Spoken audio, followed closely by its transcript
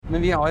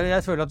Men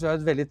jeg føler at vi har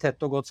et veldig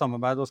tett og godt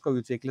samarbeid og skal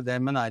utvikle det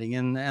med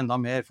næringen enda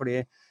mer,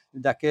 fordi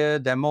det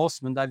ikke dem og oss,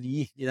 men det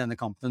vi i denne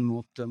kampen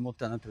mot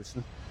denne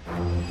trusselen.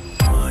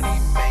 Money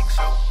makes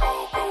a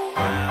world go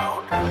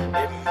round.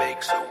 It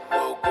makes a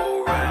world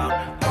go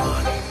round.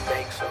 Money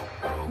makes a world.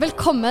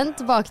 Velkommen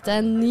tilbake til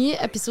en ny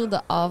episode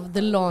av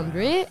The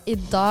Laundry. I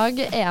dag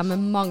jeg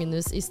med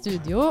Magnus i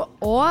studio,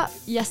 og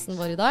gjesten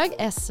vår i dag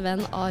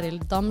Sven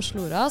Arild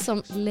Damslora, som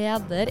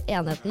leder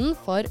enheten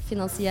for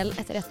finansiell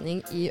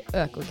etterretning i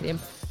Økokrim.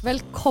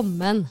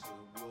 Velkommen!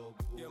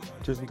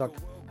 Tusen takk.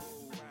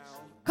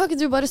 Kan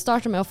ikke du bare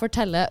starte med å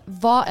fortelle,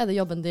 hva det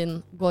jobben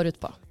din går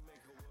ut på?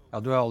 Ja,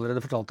 du har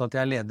allerede fortalt at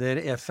jeg leder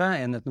EFE,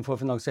 enheten for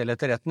finansiell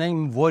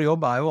etterretning. Vår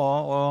jobb jo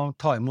å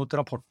ta imot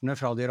rapportene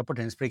fra de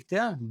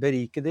rapporteringspliktige,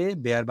 berike de,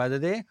 bearbeide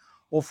de,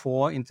 og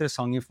få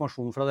interessant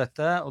informasjon fra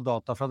dette og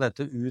data fra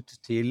dette ut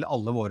til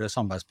alle våre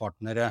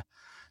samarbeidspartnere.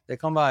 Det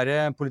kan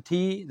være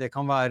politi, det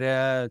kan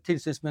være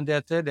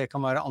tilsynsmyndigheter, det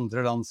kan være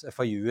andre lands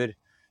FAU-er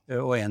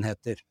og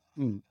enheter.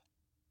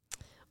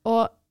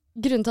 Og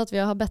grunnen til at vi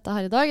har bedt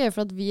deg her i dag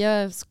for at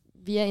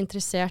vi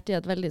interessert i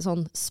et veldig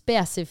sånn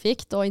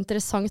spesifikt og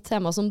interessant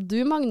tema som du,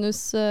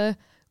 Magnus,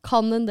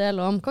 kan en del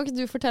om. Kan ikke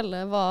du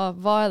fortelle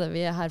hva det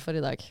vi her for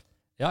i dag?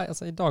 Ja,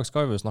 altså i dag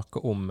skal vi snakke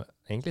om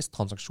egentlig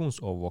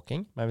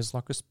transaksjonsovervåkning, men vi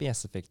snakker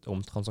spesifikt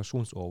om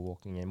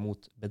transaksjonsovervåkning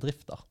mot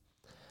bedrifter.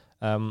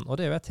 Og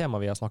det et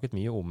tema vi har snakket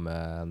mye om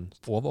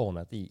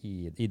overordnet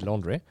i The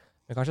Laundry.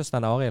 Men kanskje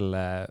Sven Arild,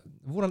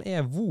 hvordan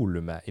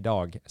volumet i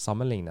dag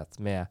sammenlignet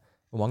med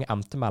hvor mange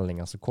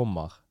MT-meldinger som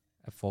kommer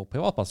for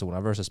privatpersoner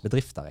versus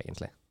bedrifter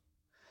egentlig?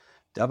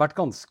 Det har vært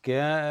ganske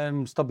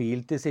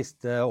stabilt de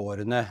siste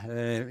årene.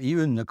 I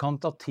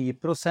underkant av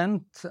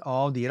 10%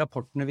 av de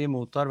rapportene vi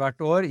mottar hvert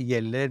år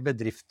gjelder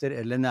bedrifter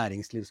eller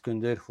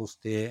næringslivskunder hos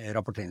de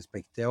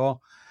rapporteringspliktige. Og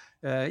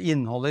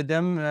innholdet i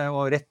dem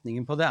og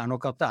retningen på det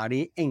nok at det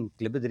de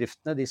enkle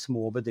bedriftene, de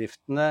små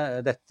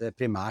bedriftene, dette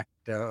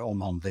primært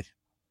omhandler.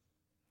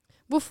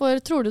 Hvorfor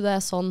tror du det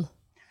sånn?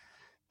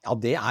 Ja,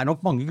 det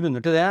nok mange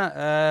grunner til det,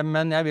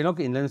 men jeg vil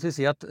nok innledningsvis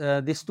si at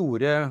de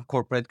store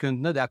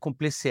corporate-kundene, det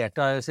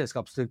kompliserte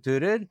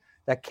selskapsstrukturer,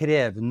 det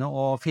krevende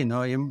å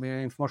finne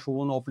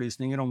informasjon og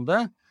opplysninger om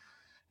det,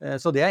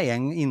 så det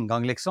en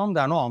inngang liksom.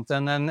 Det noe annet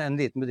enn en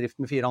liten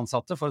bedrift med 4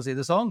 ansatte, for å si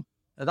det sånn.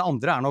 Det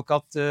andre nok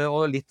at,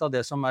 og litt av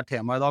det som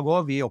tema i dag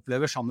også, vi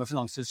opplever sammen med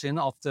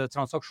Finanstilsynet at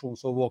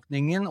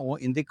transaksjonsovervåkningen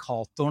og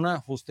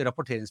indikatorene hos de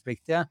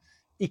rapporteringspliktige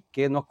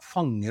ikke nok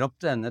fanger opp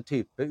denne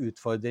type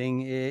utfordring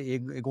i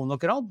god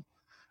nok grad.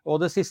 Og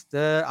det siste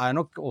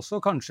nok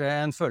også kanskje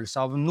en følelse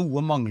av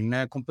noe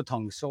manglende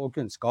kompetanse og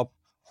kunnskap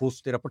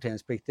hos de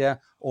rapporteringspliktige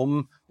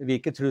om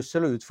hvilke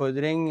trussel og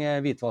utfordring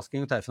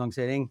hvitvasking og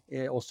terrorfinansiering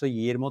også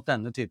gir mot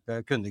denne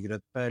type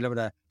kundegruppe, eller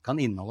hva det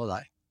kan inneholde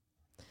der.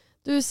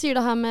 Du sier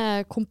det her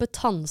med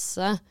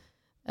kompetanse,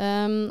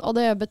 og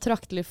det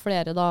betraktelig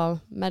flere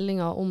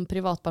meldinger om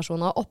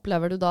privatpersoner.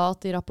 Opplever du da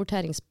at de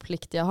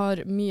rapporteringspliktige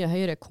har mye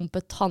høyere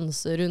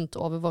kompetanse rundt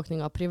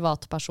overvåkning av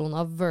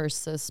privatpersoner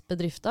versus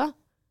bedrifter?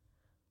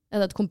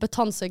 Det et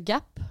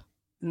kompetansegap?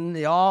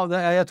 Ja,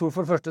 jeg tror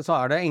for det første så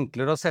det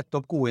enklere å sette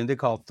opp gode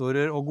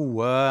indikatorer og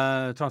gode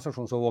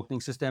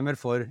transaksjonsovervåkningssystemer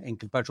for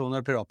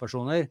enkeltpersoner,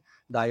 privatpersoner.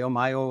 Deg og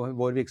meg og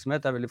vår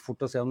virksomhet veldig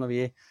fort å se om når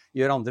vi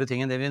gjør andre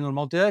ting enn det vi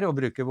normalt gjør,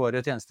 og bruker våre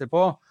tjenester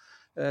på.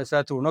 Så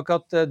jeg tror nok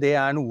at det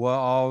noe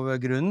av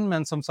grunnen,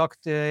 men som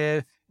sagt,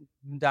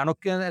 det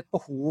nok et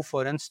behov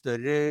for en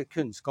større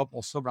kunnskap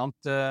også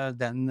blant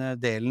den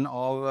delen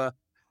av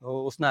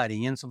hos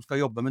næringen som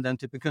skal jobbe med den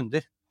type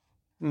kunder.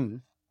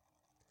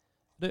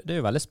 Det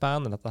jo veldig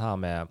spennende dette her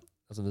med,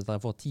 altså hvis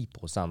dere får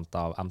 10%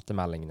 av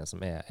MT-meldingene som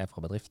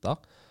fra bedrifter,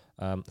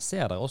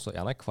 ser dere også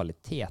gjerne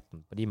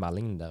kvaliteten på de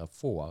meldingene dere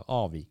får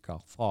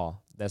avviker fra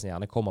det som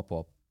gjerne kommer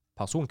på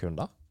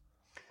personkunder?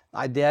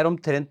 Nei, det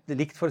omtrent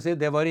likt for å si.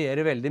 Det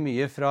varierer veldig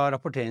mye fra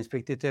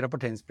rapporteringspliktig til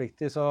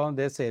rapporteringspliktig, så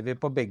det ser vi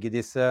på begge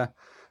disse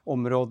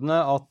områdene,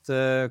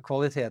 at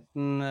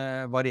kvaliteten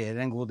varierer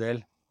en god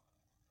del.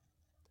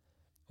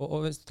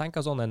 Og hvis du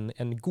tenker sånn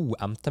en god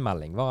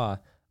MT-melding,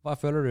 hva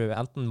føler du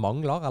enten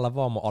mangler, eller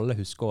hva må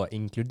alle huske å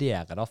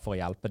inkludere da, for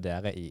å hjelpe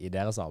dere i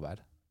deres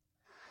arbeid?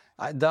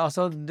 Nei,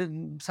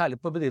 særlig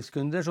på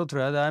bedriftskunder så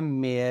tror jeg det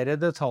mer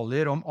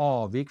detaljer om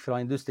avvik fra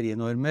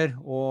industrinormer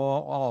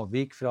og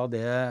avvik fra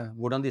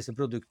hvordan disse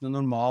produktene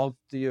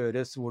normalt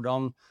gjøres,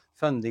 hvordan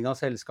funding av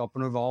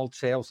selskaper normalt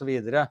skjer og så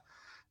videre.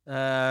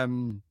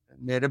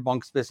 Mer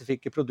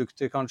bankspesifikke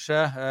produkter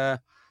kanskje,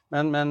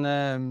 men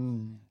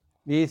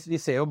vi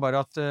ser jo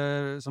bare at,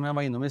 som jeg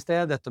var innom i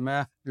sted, dette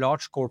med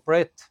large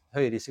corporate,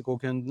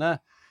 høyrisikokundene,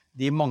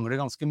 de mangler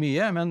ganske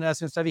mye, men jeg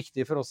synes det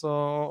viktig for oss å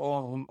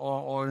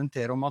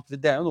orientere om at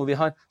det jo noe vi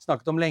har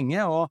snakket om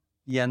lenge, og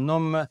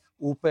gjennom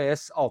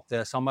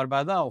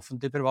OPS-AT-samarbeidet,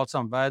 offentlig-privat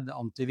samarbeid,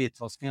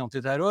 anti-hvitvasking,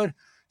 antiterror,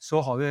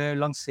 så har vi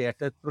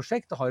lansert et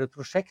prosjekt, og har et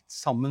prosjekt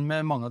sammen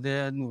med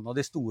noen av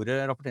de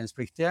store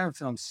rapporteringspliktige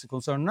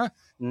finanskonsernene,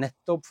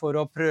 nettopp for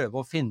å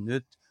prøve å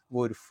finne ut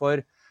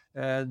hvorfor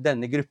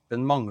denne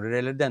gruppen mangler,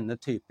 eller denne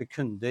type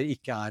kunder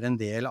ikke en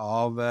del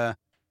av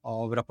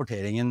av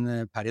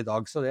rapporteringen per i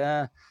dag. Så det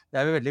er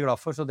vi veldig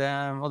glad for, og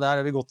der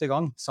er vi godt i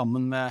gang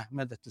sammen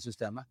med dette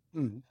systemet.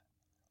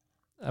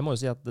 Jeg må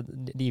jo si at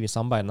de vi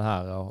samarbeider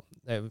her,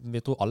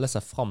 vi tror alle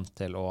ser frem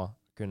til å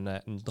kunne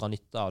dra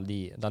nytte av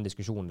den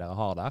diskusjonen dere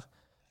har der.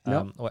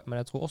 Ja.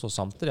 Men jeg tror også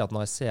samtidig at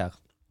når jeg ser,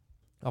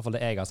 i hvert fall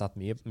det jeg har sett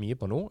mye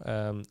på nå,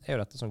 er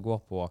jo dette som går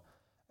på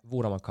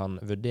hvordan man kan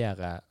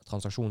vurdere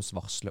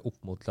transaksjonsvarslet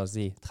opp mot, la oss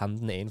si,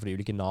 trendene innenfor de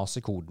ulike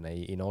nasekodene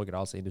i Norge,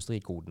 altså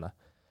industrikodene.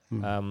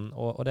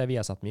 Og det vi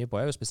har sett mye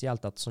på er jo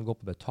spesielt dette som går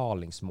på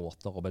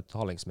betalingsmåter og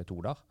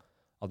betalingsmetoder.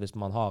 At hvis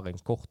man har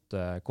en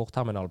kort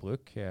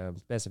terminalbruk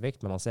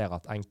spesifikt, men man ser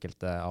at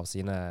enkelte av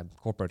sine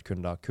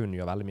corporate-kunder kun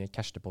gjør veldig mye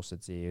cash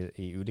deposits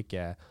i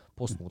ulike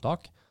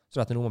postmottak,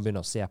 så dette er noe man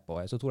begynner å se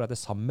på. Så jeg tror dette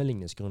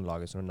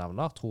sammenligningsgrunnlaget som du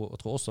nevner, tror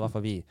også i hvert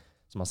fall vi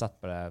som har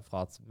sett på det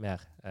fra et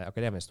mer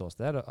akademisk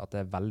ståsted, at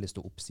det er veldig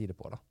stor oppside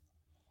på det.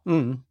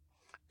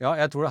 Ja,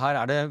 jeg tror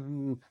det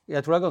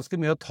er ganske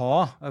mye å ta,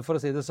 for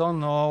å si det sånn,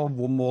 og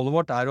målet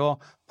vårt er å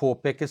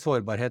påpeke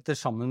sårbarheter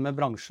sammen med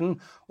bransjen,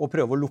 og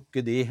prøve å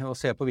lukke de, og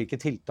se på hvilke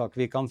tiltak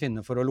vi kan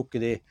finne for å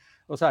lukke de.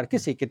 Og så er det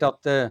ikke sikkert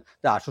at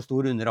det er så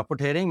stor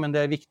underrapportering, men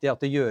det er viktig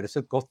at det gjøres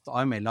et godt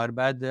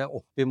AML-arbeid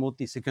opp imot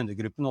disse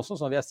kundegruppene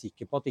også, så vi er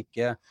sikre på at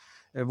ikke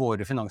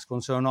våre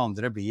finanskonsern og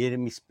andre blir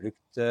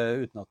misbrukt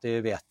uten at de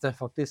vet det,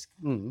 faktisk.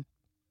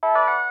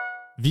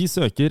 Vi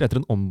søker etter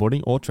en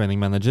onboarding- og training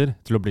manager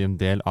til å bli en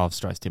del av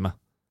Strice-teamet.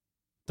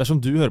 Dersom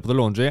du hører på The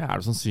Laundry, er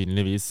du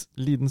sannsynligvis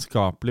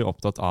lidenskapelig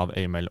opptatt av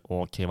AML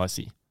og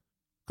KYC.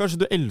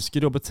 Kanskje du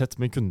elsker å jobbe tett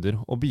med kunder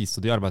og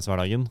bistå de i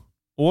arbeidshverdagen,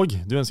 og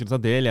du ønsker å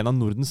ta del i en av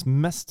Nordens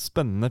mest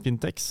spennende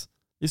fintechs.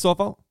 I så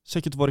fall,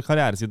 sjekk ut vår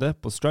karriereside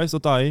på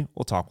strice.ai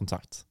og ta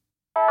kontakt.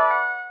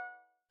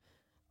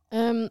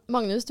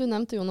 Magnus, du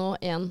nevnte jo nå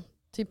en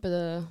type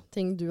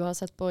ting du har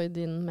sett på i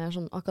din mer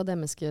sånn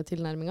akademiske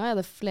tilnærminger. Er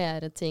det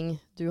flere ting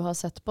du har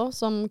sett på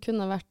som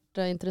kunne vært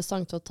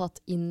interessant å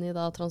tatt inn i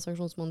da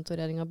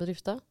transaksjonsmonitorering av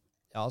bedrifter?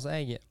 Ja, altså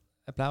jeg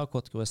pleier å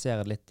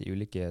kategorisere litt i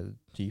ulike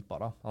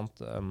typer da.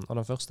 Og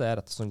den første er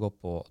dette som går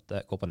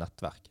på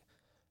nettverk.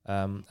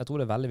 Jeg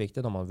tror det er veldig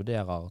viktig når man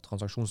vurderer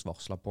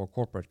transaksjonsvarsler på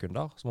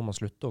corporate-kunder, så må man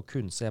slutte å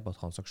kun se på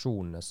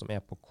transaksjonene som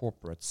er på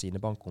corporate sine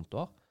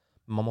bankkontoer.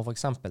 Man må for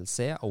eksempel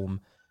se om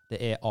det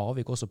er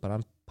avvik også på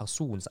den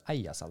personen som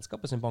eier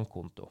selskapet sin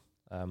bankkonto.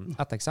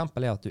 Et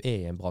eksempel er at du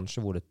er i en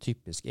bransje hvor det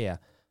typisk er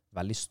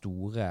veldig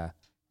store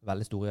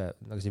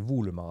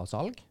volumer av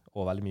salg,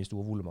 og veldig mye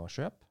store volumer av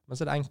kjøp. Men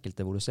så er det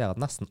enkelte hvor du ser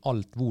at nesten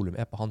alt volum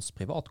er på hans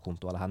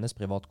privatkonto, eller hennes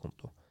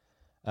privatkonto.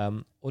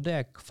 Og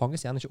det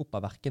fanges gjerne ikke opp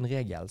av hverken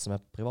regel som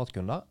er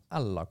privatkunder,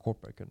 eller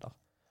corporate-kunder.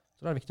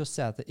 Så det er viktig å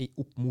se at det er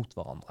opp mot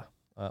hverandre.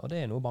 Og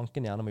det er noe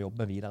banken gjerne må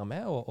jobbe videre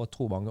med, og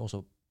tror mange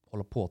også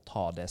holder på å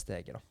ta det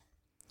steget da.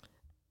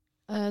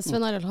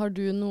 Sven Arild, har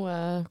du noe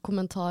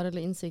kommentar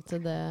eller innsikt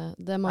til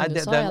det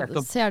Magnus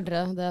sa? Ser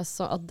dere det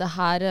så at det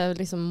her er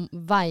liksom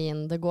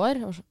veien det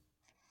går?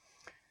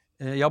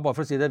 Ja, bare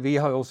for å si det, vi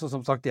har jo også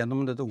som sagt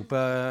gjennom dette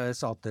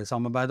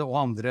OPS-AT-samarbeidet og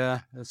andre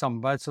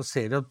samarbeid, så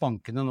ser vi at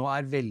bankene nå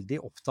er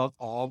veldig opptatt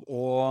av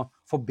å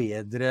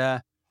forbedre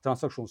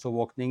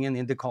transaksjonsovervåkningen,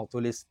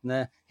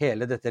 indikatorlistene,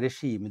 hele dette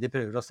regimet de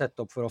prøver å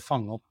sette opp for å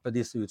fange opp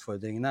disse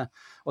utfordringene.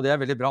 Og det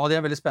er veldig bra, og det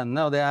er veldig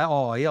spennende, og det er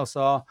AI,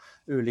 altså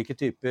ulike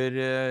typer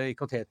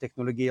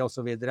IKT-teknologi og så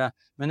videre.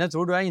 Men jeg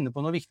tror du er inne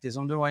på noe viktig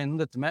som du var innom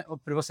dette med, å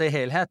prøve å se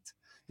helhet.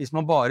 Hvis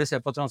man bare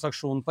ser på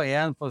transaksjonen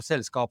på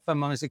selskapet,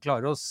 men hvis vi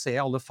klarer å se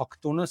alle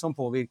faktorene som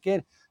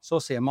påvirker, så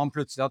ser man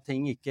plutselig at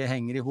ting ikke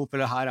henger i hop,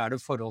 eller her er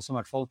det forhold som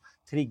i hvert fall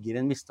trigger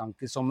en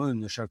mistanke som må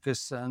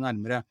undersøkes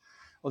nærmere.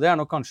 Og det er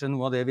nok kanskje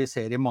noe av det vi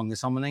ser i mange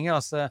sammenhenger.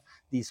 Altså,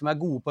 de som er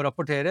gode på å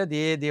rapportere,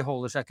 de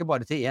holder seg ikke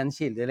bare til en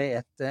kilde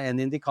eller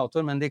en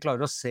indikator, men de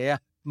klarer å se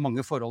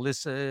mange forhold i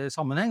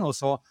sammenheng, og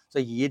så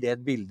gir det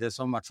et bilde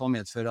som i hvert fall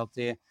medfører at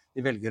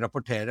de velger å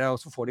rapportere,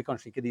 og så får de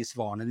kanskje ikke de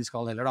svarene de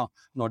skal heller da,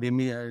 når de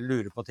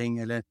lurer på ting,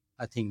 eller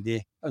er ting de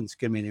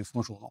ønsker mer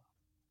informasjon om.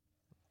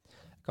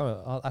 Jeg kan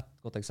ha et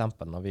godt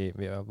eksempel. Når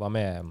vi var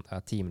med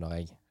et team der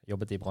jeg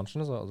jobbet i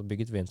bransjen, så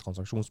bygget vi en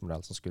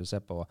transaksjonsmodell som skulle se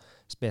på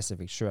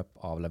spesifikt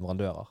kjøp av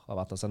leverandører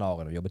av et av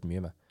scenarioene vi jobbet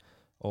mye med.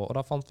 Og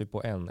da fant vi på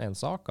en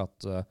sak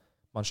at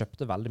man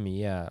kjøpte veldig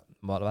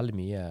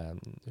mye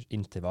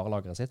inn til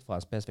varelageret sitt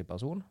fra en spesifikk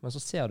person, men så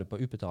ser du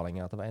på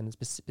utbetalingen at det var en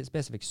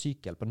spesifikk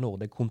sykel på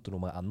når det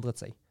kontonummeret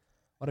endret seg.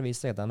 Og det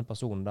viste seg at denne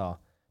personen da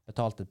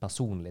betalte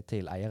personlig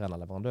til eieren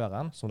eller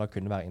leverandøren, som da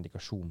kunne være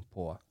indikasjon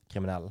på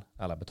kriminell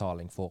eller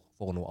betaling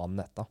for noe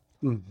annet da.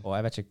 Og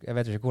jeg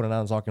vet ikke hvordan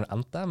den saken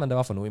endte, men det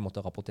var for noe vi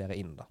måtte rapportere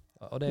inn da.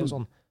 Og det er jo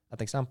sånn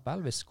et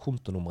eksempel, hvis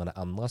kontonumrene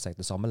endrer seg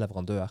til samme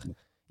leverandør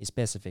i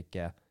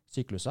spesifikke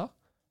sykluser,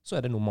 så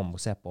er det noe man må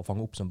se på og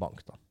fange opp som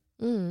bank da.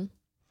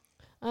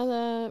 Ja,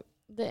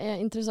 det er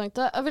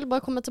interessant. Jeg vil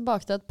bare komme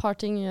tilbake til et par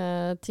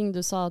ting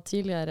du sa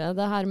tidligere.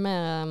 Det her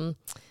med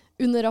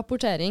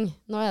underrapportering.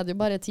 Nå er det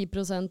jo bare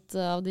 10%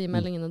 av de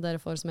meldingene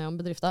dere får som er om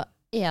bedrifter.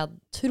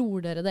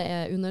 Tror dere det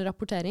er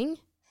underrapportering?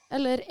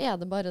 Eller er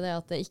det bare det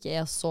at det ikke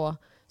er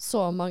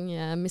så mange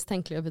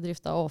mistenkelige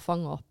bedrifter å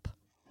fange opp?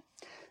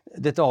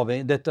 Dette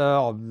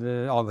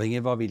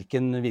avhenger av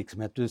hvilken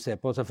virksomhet du ser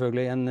på.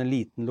 Selvfølgelig en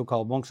liten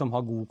lokalbank som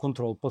har god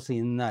kontroll på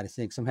sin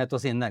næringsvirksomhet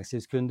og sine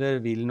næringslivskunder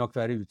vil nok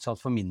være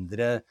utsatt for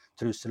mindre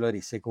trussel og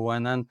risiko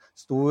enn en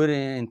stor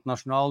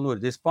internasjonal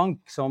nordisk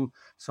bank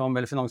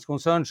eller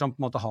finanskonsern som på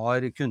en måte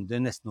har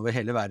kunder nesten over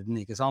hele verden,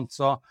 ikke sant?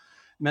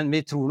 Men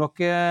vi tror nok,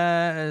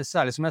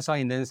 særlig som jeg sa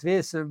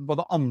innledningsvis,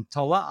 både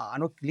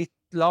antallet nok litt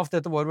lavt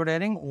etter vår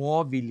vurdering,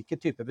 og hvilke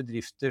typer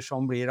bedrifter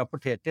som blir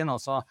rapportert inn,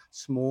 altså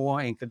små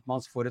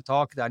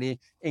enkeltmannsforetak, det de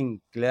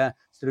enkle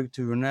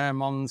strukturene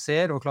man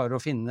ser og klarer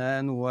å finne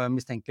noe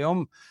mistenkelig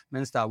om,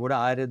 mens der hvor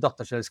det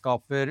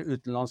datterselskaper,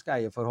 utenlandske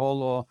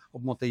eierforhold og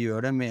på en måte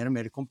gjør det mer og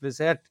mer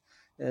komplisert,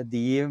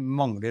 de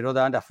mangler, og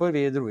det derfor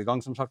vi dro i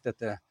gang som sagt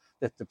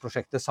dette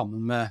prosjektet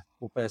sammen med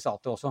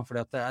OPS-AT også, for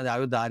det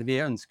jo der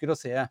vi ønsker å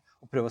se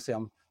og prøve å se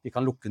om vi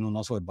kan lukke noen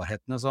av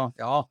sårbarhetene. Så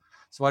ja,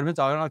 svaret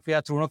mitt nok,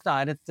 jeg tror nok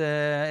det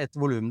et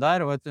volum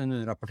der og en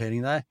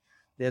underrapportering der.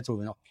 Det tror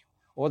vi nok.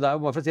 Og det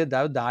jo bare for å si,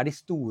 det jo der de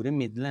store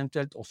midlene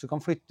eventuelt også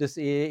kan flyttes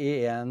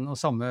i en og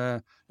samme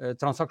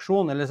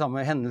transaksjon eller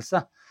samme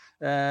hendelse.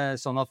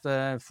 Sånn at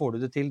får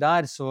du det til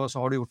der, så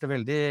har du gjort det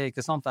veldig,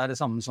 ikke sant? Det det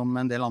samme som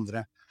en del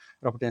andre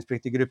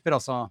rapporteringspliktige grupper,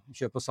 altså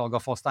kjøp og salg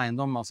av fast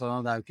eiendom, altså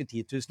det jo ikke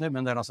 10 000,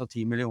 men det altså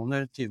 10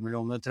 millioner, 20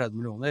 millioner, 30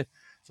 millioner,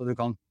 så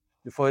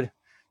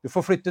du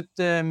får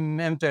flyttet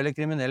eventuelle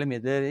kriminelle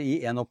midler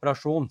i en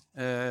operasjon,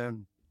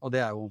 og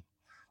det jo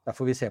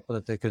derfor vi ser på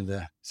dette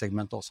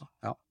kundesegmentet også,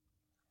 ja.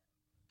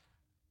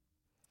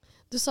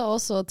 Du sa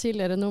også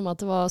tidligere noe om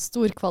at det var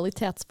stor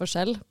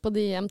kvalitetsforskjell på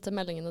de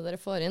MT-meldingene dere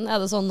får inn.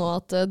 Det sånn nå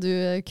at du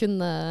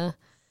kunne,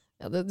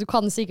 du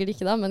kan sikkert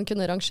ikke da, men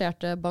kunne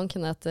rangert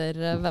bankene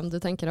etter hvem du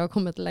tenker har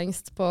kommet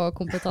lengst på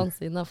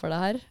kompetanse innenfor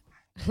det her?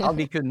 Ja,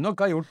 vi kunne nok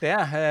ha gjort det,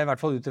 i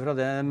hvert fall ut ifra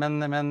det, men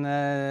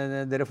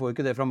dere får jo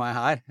ikke det fra meg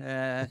her.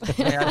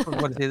 Jeg får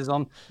bare si det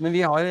sånn. Men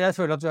jeg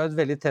føler at vi har et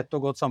veldig tett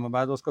og godt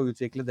samarbeid og skal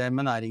utvikle det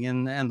med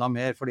næringen enda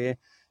mer, fordi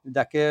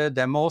det ikke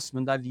dem og oss,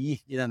 men det vi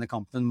i denne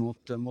kampen mot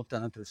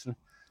denne trusselen.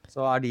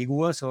 Så de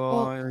gode, så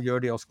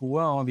gjør de oss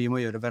gode, og vi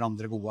må gjøre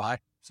hverandre gode her.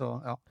 Så,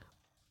 ja.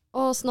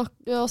 Og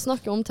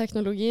snakke om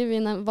teknologi, vi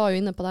var jo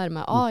inne på det her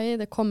med AI,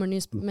 det kommer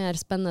mer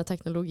spennende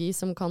teknologi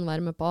som kan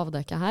være med på å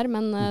avdekke her,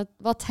 men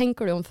hva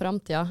tenker du om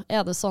fremtiden?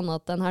 Det sånn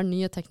at denne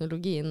nye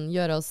teknologien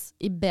gjør oss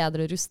i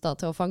bedre rustet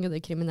til å fange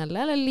de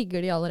kriminelle, eller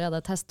ligger de allerede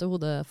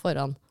testehodet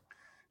foran?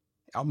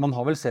 Ja, man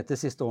har vel sett de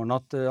siste årene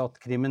at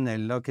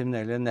kriminelle og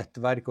kriminelle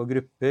nettverk og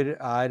grupper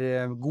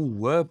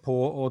gode på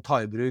å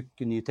ta i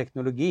bruk ny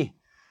teknologi.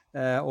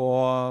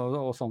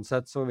 Og sånn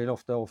sett så vil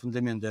ofte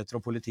offentlige myndigheter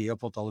og politiet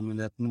og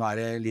påtalemyndigheten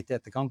være litt i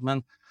etterkant,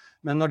 men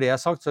når det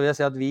sagt så vil jeg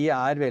si at vi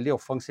veldig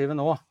offensive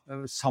nå,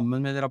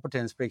 sammen med de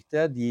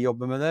rapporteringspliktige, de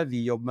jobber med det,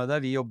 vi jobber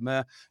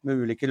med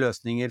ulike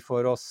løsninger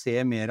for å se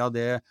mer av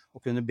det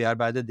og kunne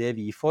bearbeide det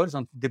vi får,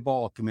 sånn at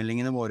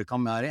tilbakemeldingene våre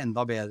kan være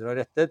enda bedre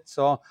og rettet,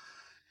 så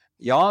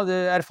ja,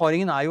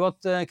 erfaringen jo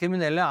at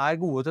kriminelle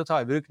gode til å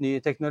ta i bruk ny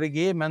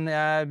teknologi, men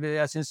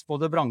jeg synes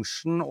både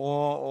bransjen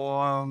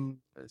og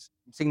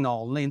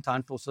signalene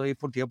internt også i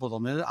politiet og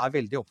påtalemyndigheter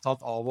veldig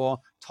opptatt av å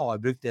ta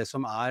i bruk det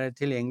som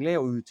tilgjengelig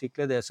og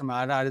utvikle det som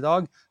der i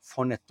dag,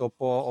 for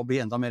nettopp å bli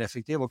enda mer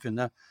effektiv og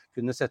kunne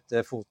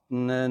sette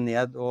foten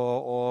ned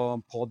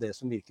og på det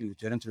som virkelig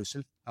utgjør en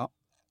trussel. Ja.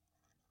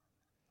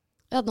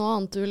 Det noe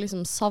annet du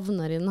liksom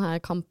savner i denne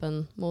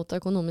kampen mot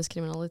økonomisk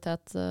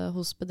kriminalitet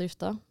hos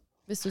bedrifter?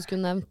 Hvis du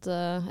skulle nevnt,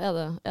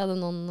 det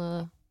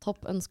noen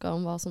toppønsker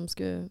om hva som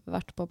skulle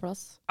vært på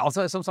plass?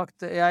 Altså, som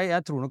sagt,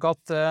 jeg tror nok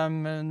at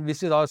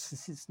hvis vi da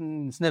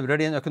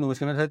snevrer din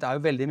økonomiske kriminalitet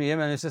jo veldig mye,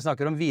 men hvis vi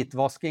snakker om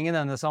hvitvasking i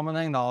denne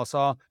sammenheng, da,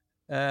 altså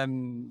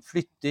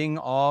flytting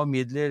av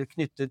midler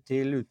knyttet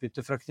til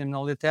utbytte fra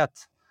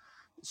kriminalitet,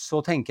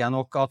 så tenker jeg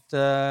nok at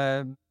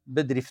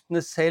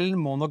bedriftene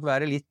selv må nok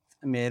være litt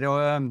mer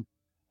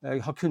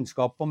ha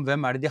kunnskap om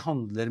hvem det de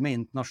handler med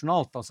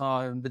internasjonalt,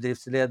 altså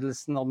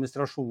bedriftsledelsen,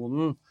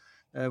 administrasjonen,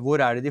 hvor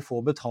det de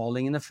får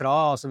betalingene fra,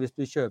 altså hvis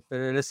du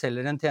kjøper eller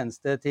selger en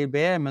tjeneste til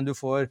B, men du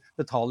får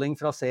betaling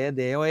fra C,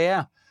 D og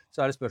E,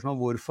 så det spørsmål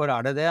hvorfor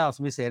det,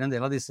 altså vi ser en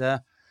del av disse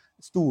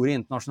store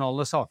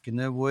internasjonale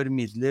sakene hvor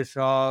midler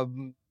fra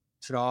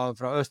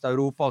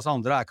Øst-Europa og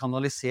andre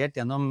kanalisert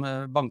gjennom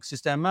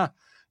banksystemet,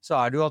 så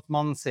det jo at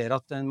man ser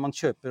at man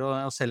kjøper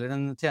og selger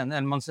en tjeneste,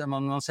 eller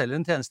man selger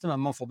en tjeneste,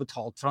 men man får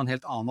betalt fra en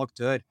helt annen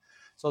aktør.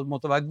 Så du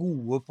måtte være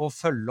gode på å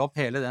følge opp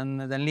hele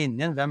den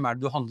linjen. Hvem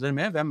det du handler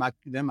med?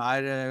 Hvem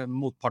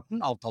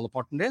motparten,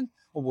 avtaleparten din?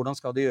 Og hvordan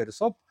skal det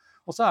gjøres opp?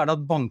 Og så det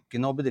at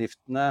bankene og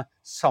bedriftene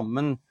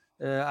sammen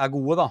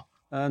gode da.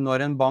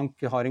 Når en bank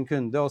har en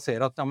kunde og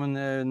ser at ja, men,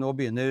 nå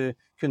begynner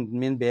kunden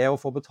min B å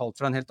få betalt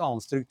fra en helt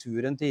annen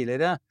struktur enn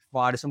tidligere.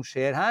 Hva det som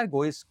skjer her?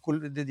 Gå i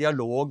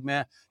dialog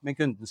med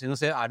kunden sin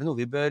og se, det noe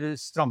vi bør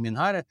stramme inn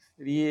her?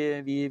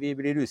 Vi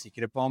blir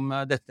usikre på om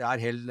dette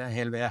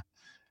hel ved,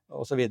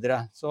 og så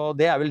videre. Så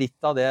det vel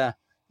litt av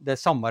det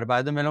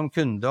samarbeidet mellom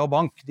kunde og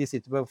bank. De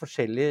sitter på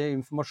forskjellig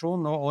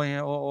informasjon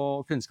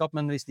og kunnskap,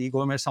 men hvis de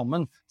går mer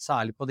sammen,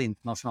 særlig på det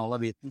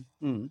internasjonale biten.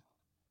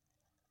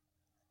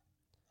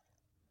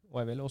 Og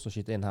jeg vil også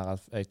skyte inn her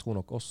at jeg tror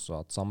nok også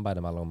at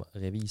samarbeidet mellom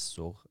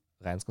revisor,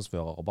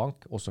 regnskapsfører og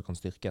bank også kan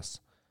styrkes.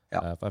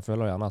 Ja. For jeg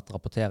føler gjerne at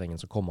rapporteringen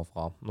som kommer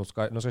fra, nå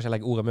skal jeg ikke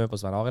legge ordet med på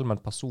Svein Arild, men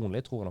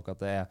personlig tror jeg nok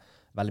at det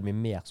veldig mye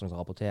mer som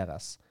skal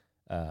rapporteres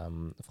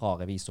fra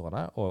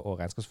revisorene og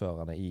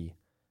regnskapsførerne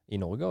i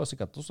Norge, og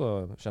sikkert også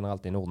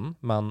generelt i Norden,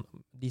 men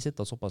de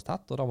sitter såpass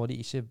tett, og da må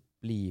de ikke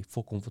bli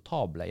for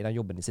komfortable i den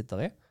jobben de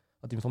sitter i,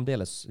 at de må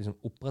fremdeles liksom,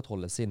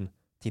 opprettholde sin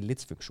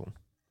tillitsfunksjon.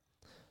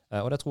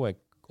 Og det tror jeg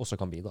også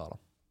kan bidra da.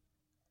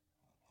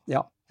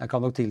 Ja, jeg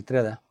kan nok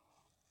tiltre det.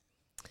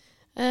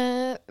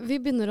 Vi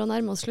begynner å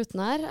nærme oss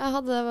slutten her. Jeg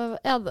hadde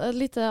et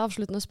lite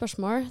avsluttende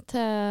spørsmål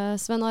til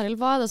Svein Arild.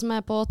 Hva det som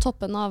på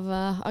toppen av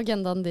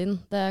agendaen din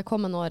det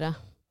kommende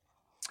året?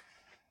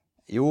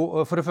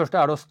 Jo, for det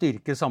første det å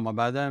styrke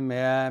samarbeidet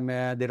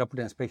med de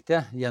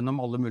rapporteringspliktige gjennom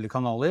alle mulige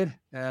kanaler.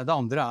 Det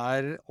andre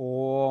å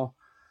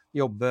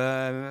jobbe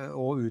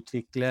og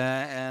utvikle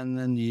en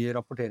ny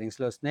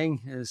rapporteringsløsning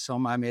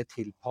som mer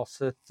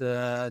tilpasset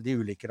de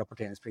ulike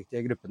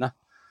rapporteringspliktige gruppene.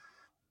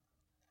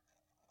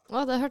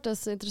 Det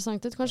hørtes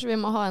interessant ut. Kanskje vi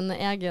må ha en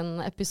egen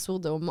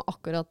episode om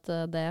akkurat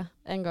det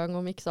en gang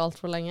om ikke så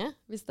alt for lenge,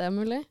 hvis det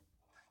mulig?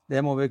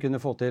 Det må vi kunne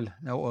få til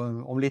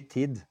om litt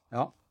tid,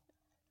 ja.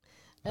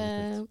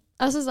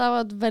 Jeg synes det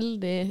var et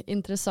veldig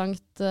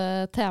interessant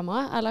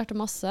tema. Jeg lærte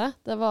masse.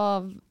 Det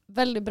var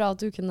veldig bra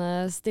at du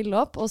kunne stille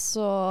opp, og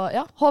så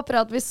håper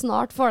jeg at vi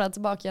snart får deg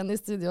tilbake igjen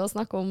i studio og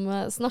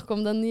snakke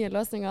om den nye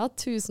løsningen.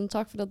 Tusen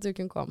takk for at du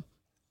kunne komme.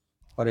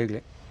 Bare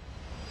hyggelig.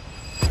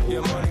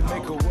 Your money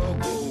make a world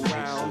go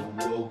round.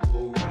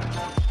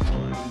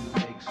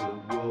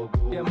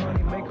 Your money